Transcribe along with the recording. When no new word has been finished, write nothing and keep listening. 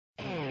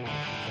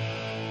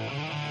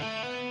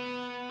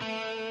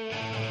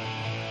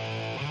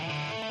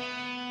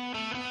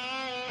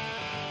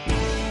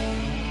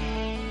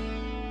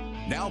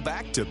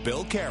back to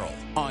Bill Carroll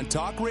on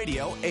Talk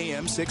Radio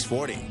AM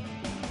 640.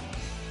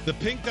 The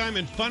Pink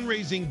Diamond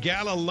Fundraising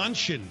Gala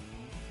Luncheon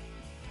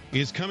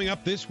is coming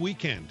up this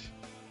weekend.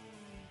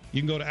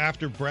 You can go to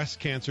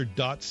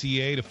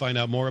afterbreastcancer.ca to find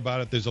out more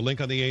about it. There's a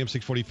link on the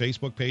AM640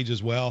 Facebook page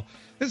as well.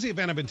 This is the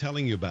event I've been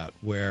telling you about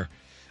where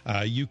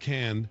you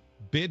can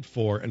bid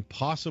for and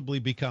possibly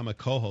become a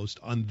co-host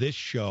on this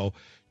show.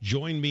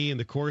 Join me in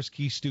the Chorus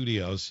Key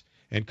Studios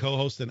and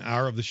co-host an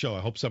hour of the show.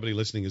 I hope somebody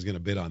listening is going to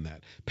bid on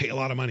that. Pay a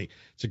lot of money.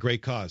 It's a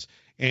great cause.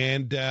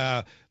 And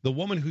the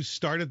woman who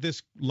started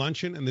this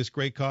luncheon and this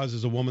great cause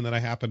is a woman that I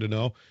happen to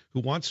know who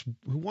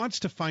wants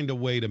to find a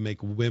way to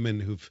make women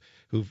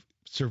who've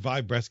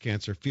survived breast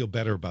cancer feel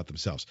better about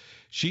themselves.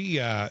 She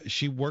owns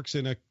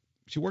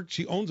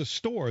a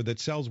store that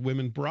sells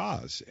women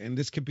bras, and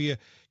this can be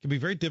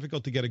very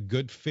difficult to get a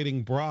good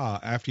fitting bra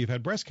after you've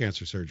had breast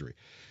cancer surgery.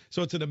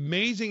 So it's an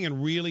amazing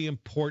and really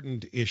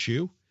important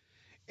issue.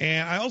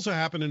 And I also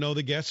happen to know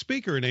the guest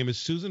speaker. Her name is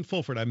Susan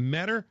Fulford. I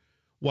met her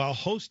while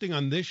hosting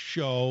on this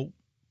show.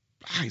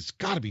 It's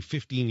got to be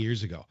 15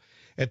 years ago.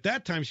 At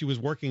that time, she was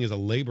working as a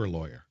labor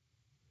lawyer,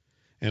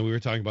 and we were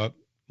talking about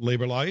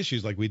labor law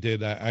issues like we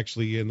did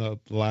actually in the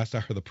last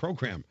hour of the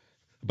program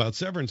about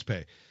severance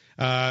pay.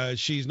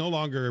 She's no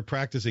longer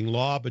practicing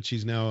law, but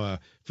she's now a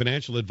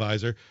financial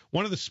advisor.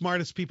 One of the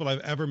smartest people I've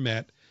ever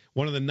met,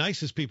 one of the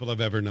nicest people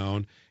I've ever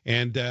known.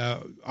 And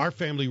our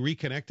family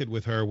reconnected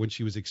with her when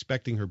she was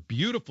expecting her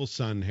beautiful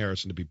son,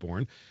 Harrison, to be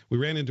born. We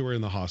ran into her in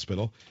the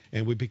hospital,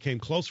 and we became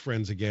close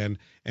friends again.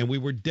 And we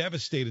were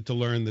devastated to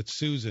learn that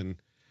Susan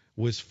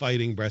was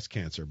fighting breast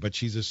cancer, but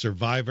she's a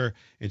survivor,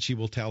 and she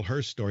will tell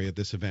her story at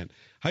this event.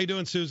 How you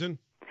doing, Susan?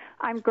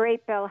 I'm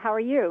great, Bill. How are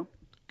you?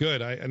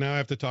 Good. I now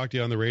have to talk to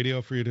you on the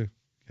radio for you to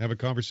have a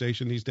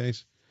conversation these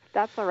days.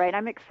 That's all right.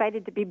 I'm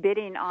excited to be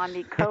bidding on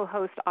the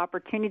co-host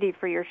opportunity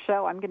for your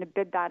show. I'm going to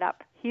bid that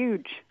up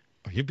huge.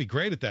 You'd be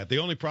great at that. The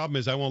only problem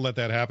is I won't let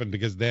that happen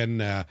because then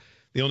the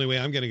only way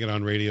I'm going to get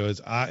on radio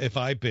is if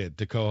I bid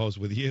to co-host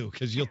with you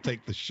because you'll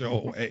take the show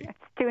away.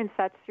 It's too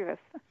incestuous.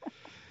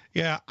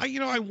 Yeah.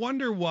 I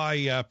wonder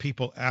why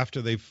people,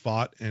 after they've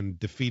fought and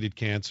defeated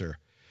cancer,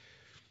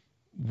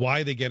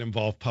 why they get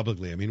involved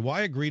publicly. I mean,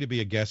 why agree to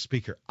be a guest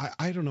speaker?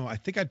 I don't know. I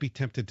think I'd be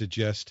tempted to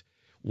just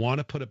want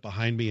to put it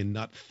behind me and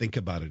not think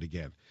about it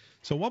again.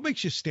 So what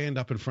makes you stand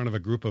up in front of a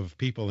group of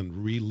people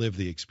and relive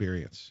the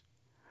experience?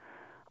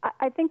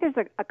 I think there's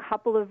a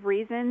couple of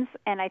reasons,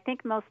 and I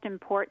think most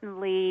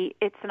importantly,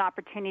 it's an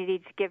opportunity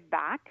to give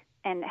back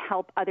and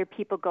help other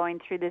people going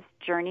through this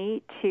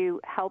journey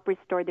to help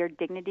restore their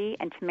dignity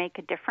and to make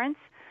a difference.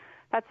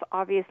 That's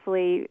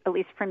obviously, at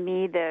least for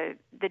me, the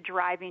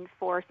driving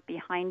force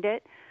behind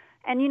it.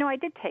 And, I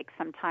did take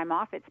some time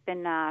off. It's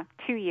been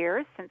 2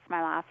 years since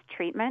my last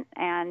treatment,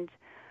 and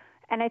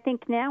I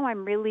think now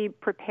I'm really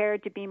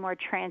prepared to be more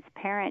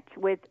transparent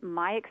with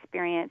my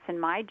experience and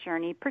my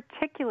journey,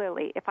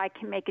 particularly if I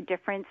can make a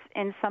difference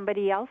in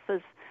somebody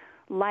else's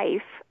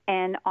life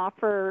and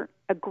offer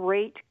a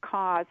great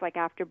cause like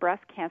after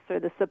breast cancer,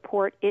 the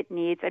support it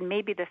needs and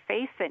maybe the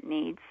face it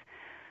needs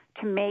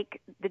to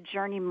make the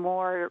journey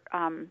more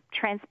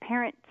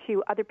transparent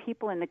to other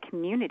people in the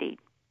community.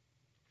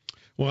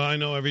 Well, I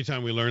know every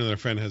time we learn that a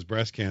friend has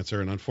breast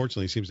cancer, and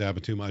unfortunately seems to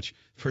happen too much,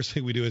 first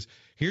thing we do is,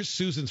 here's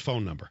Susan's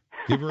phone number.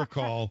 Give her a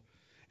call.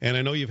 And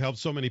I know you've helped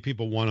so many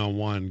people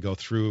one-on-one go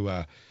through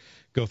a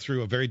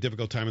very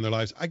difficult time in their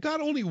lives. I got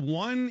only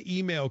one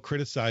email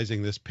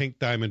criticizing this Pink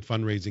Diamond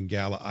Fundraising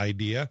Gala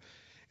idea,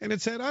 and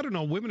it said, I don't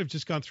know, women have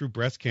just gone through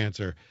breast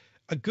cancer.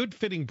 A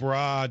good-fitting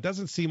bra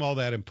doesn't seem all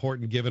that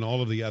important given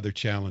all of the other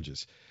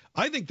challenges.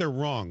 I think they're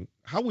wrong.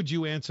 How would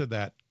you answer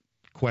that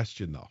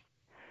question, though?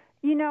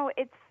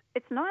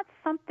 It's not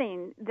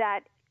something that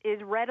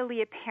is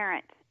readily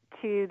apparent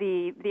to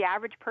the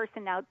average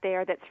person out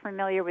there that's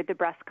familiar with the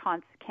breast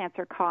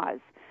cancer cause.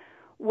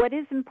 What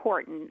is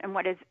important and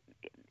what is,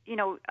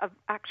 of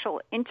actual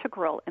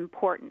integral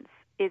importance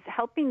is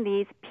helping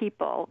these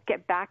people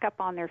get back up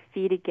on their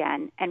feet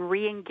again and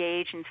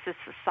re-engage into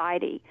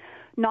society,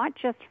 not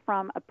just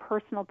from a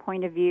personal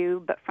point of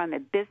view, but from a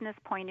business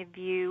point of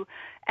view,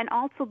 and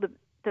also the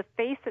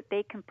face that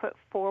they can put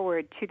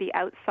forward to the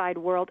outside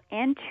world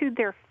and to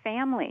their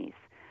families.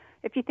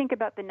 If you think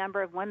about the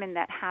number of women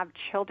that have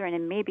children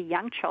and maybe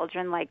young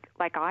children like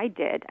I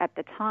did at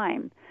the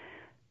time,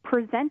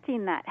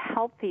 presenting that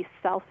healthy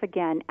self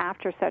again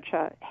after such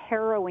a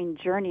harrowing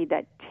journey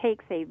that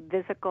takes a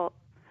physical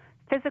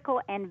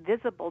and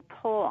visible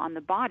toll on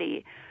the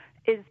body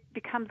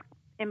becomes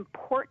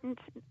important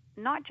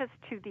not just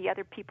to the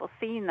other people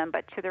seeing them,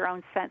 but to their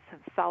own sense of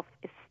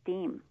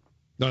self-esteem.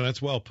 No,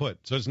 that's well put.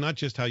 So it's not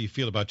just how you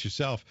feel about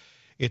yourself,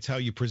 it's how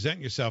you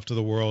present yourself to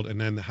the world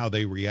and then how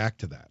they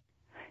react to that.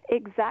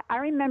 I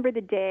remember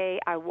the day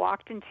I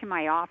walked into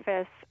my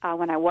office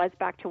when I was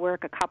back to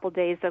work a couple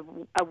days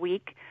a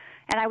week,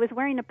 and I was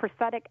wearing a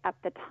prosthetic at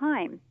the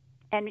time.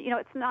 And,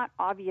 it's not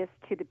obvious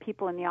to the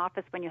people in the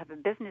office when you have a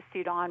business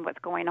suit on what's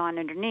going on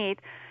underneath.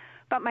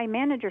 But my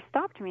manager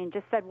stopped me and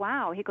just said,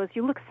 wow, he goes,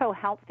 you look so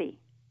healthy.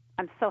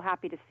 I'm so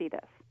happy to see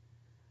this.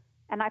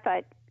 And I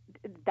thought,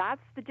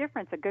 that's the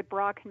difference a good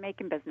bra can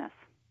make in business.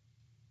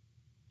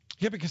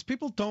 Yeah, because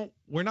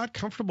we're not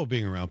comfortable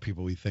being around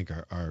people we think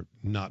are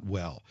not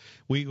well.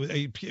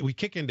 We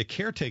kick into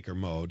caretaker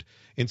mode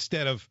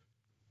instead of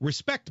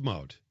respect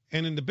mode.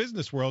 And in the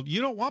business world,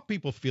 you don't want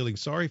people feeling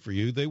sorry for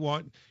you.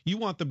 You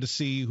want them to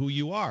see who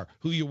you are,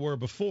 who you were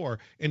before,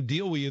 and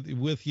deal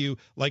with you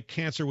like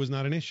cancer was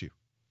not an issue.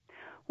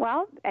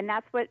 Well, and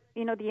that's what,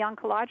 the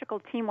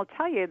oncological team will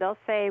tell you. They'll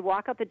say,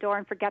 walk out the door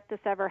and forget this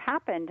ever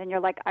happened. And you're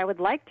like, I would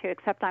like to,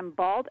 except I'm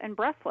bald and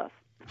breastless.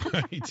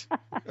 Right.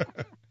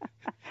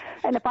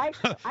 And if I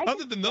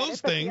other than those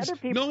things,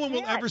 no one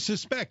will ever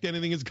suspect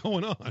anything is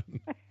going on.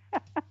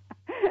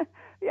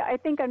 Yeah, I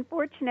think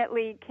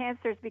unfortunately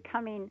cancer is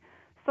becoming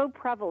so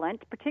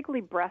prevalent,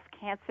 particularly breast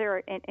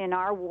cancer in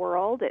our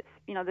world. It's,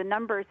 the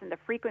numbers and the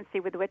frequency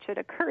with which it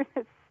occurs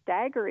is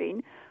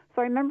staggering.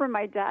 So I remember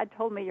my dad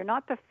told me, you're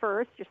not the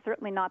first, you're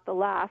certainly not the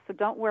last, so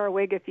don't wear a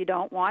wig if you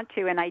don't want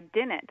to, and I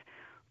didn't.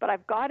 But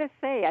I've got to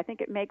say, I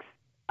think it makes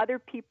other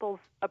people's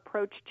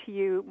approach to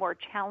you more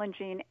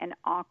challenging and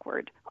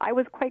awkward. I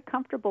was quite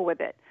comfortable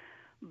with it,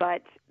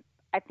 but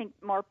I think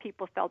more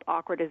people felt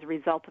awkward as a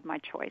result of my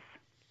choice.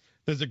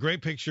 There's a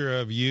great picture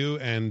of you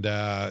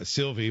and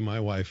Sylvie, my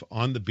wife,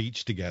 on the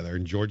beach together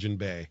in Georgian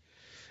Bay,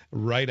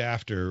 right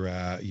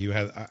after you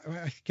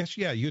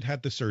had, you'd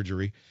had the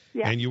surgery,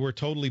 and you were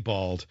totally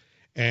bald.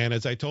 And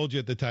as I told you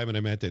at the time, and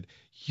I meant it,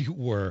 you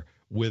were,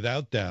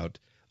 without doubt,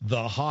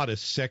 the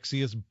hottest,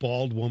 sexiest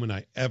bald woman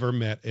I ever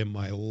met in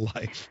my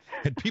life.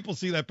 And people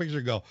see that picture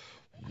and go,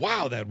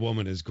 wow, that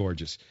woman is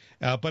gorgeous.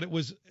 But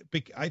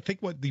I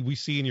think what we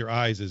see in your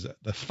eyes is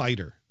the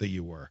fighter that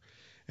you were.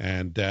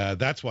 And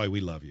that's why we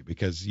love you,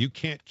 because you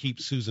can't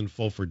keep Susan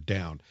Fulford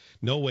down.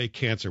 No way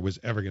cancer was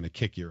ever going to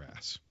kick your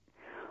ass.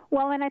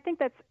 Well, and I think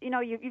that's,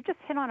 you've just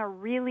hit on a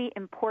really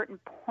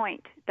important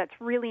point that's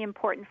really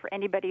important for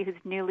anybody who's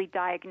newly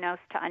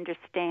diagnosed to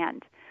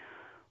understand.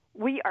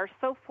 We are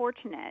so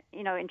fortunate,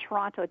 in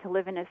Toronto to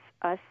live in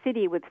a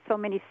city with so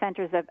many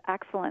centers of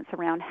excellence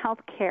around health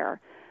care,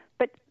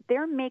 but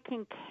they're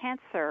making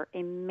cancer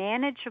a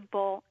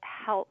manageable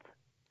health,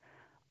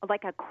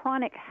 like a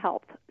chronic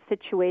health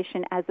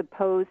situation as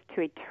opposed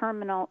to a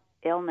terminal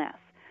illness.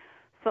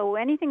 So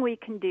anything we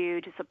can do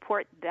to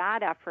support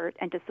that effort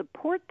and to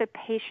support the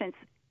patients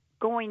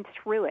going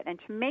through it and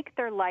to make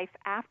their life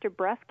after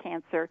breast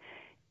cancer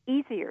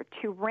easier,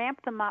 to ramp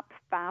them up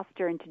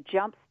faster and to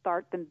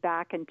jumpstart them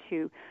back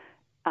into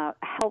a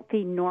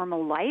healthy,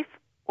 normal life,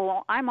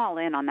 well, I'm all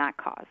in on that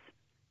cause.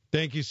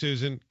 Thank you,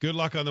 Susan. Good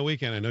luck on the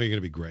weekend. I know you're going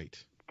to be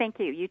great. Thank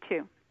you. You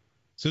too.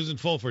 Susan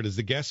Fulford is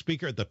the guest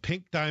speaker at the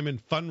Pink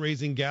Diamond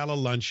Fundraising Gala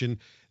Luncheon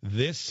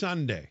this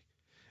Sunday.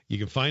 You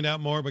can find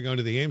out more by going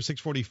to the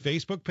AM640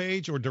 Facebook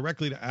page or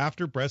directly to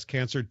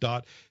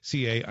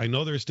afterbreastcancer.ca. I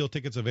know there are still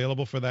tickets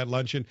available for that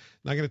luncheon.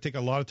 Not going to take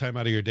a lot of time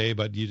out of your day,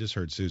 but you just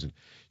heard Susan.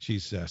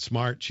 She's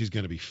smart. She's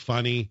going to be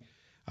funny.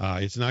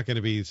 It's not going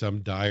to be some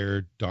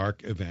dire,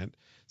 dark event.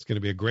 It's going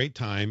to be a great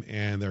time,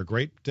 and there are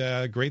great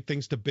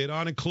things to bid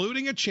on,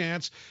 including a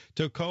chance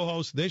to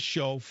co-host this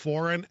show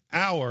for an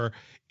hour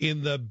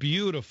in the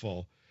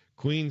beautiful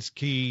Queens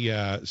Key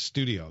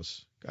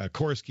Studios,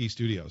 Chorus Key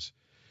Studios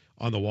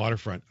on the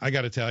waterfront. I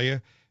got to tell you,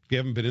 if you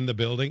haven't been in the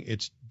building,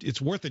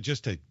 it's worth it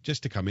just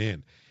to come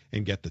in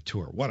and get the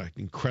tour. What an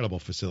incredible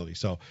facility.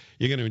 So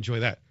you're going to enjoy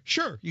that.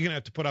 Sure, you're going to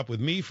have to put up with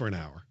me for an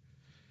hour.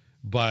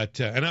 But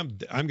and I'm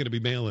going to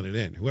be mailing it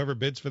in. Whoever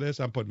bids for this,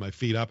 I'm putting my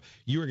feet up.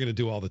 You are going to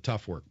do all the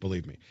tough work,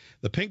 believe me.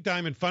 The Pink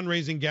Diamond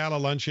Fundraising Gala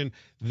Luncheon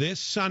this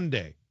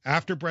Sunday,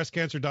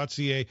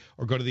 afterbreastcancer.ca,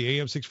 or go to the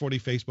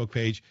AM640 Facebook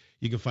page.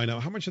 You can find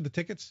out how much are the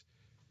tickets.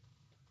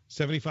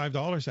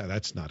 $75?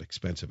 That's not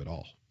expensive at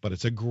all, but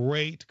it's a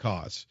great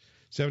cause.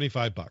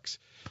 $75.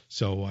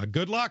 So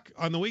good luck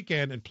on the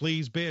weekend, and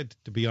please bid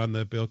to be on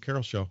the Bill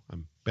Carroll Show.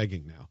 I'm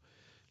begging now.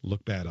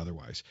 Look bad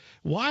otherwise.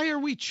 Why are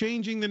we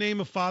changing the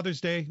name of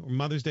Father's Day or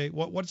Mother's Day?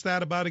 What's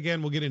that about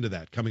again? We'll get into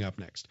that coming up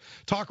next.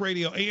 Talk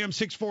Radio AM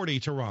 640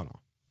 Toronto.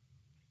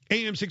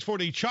 AM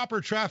 640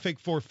 chopper traffic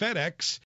for FedEx.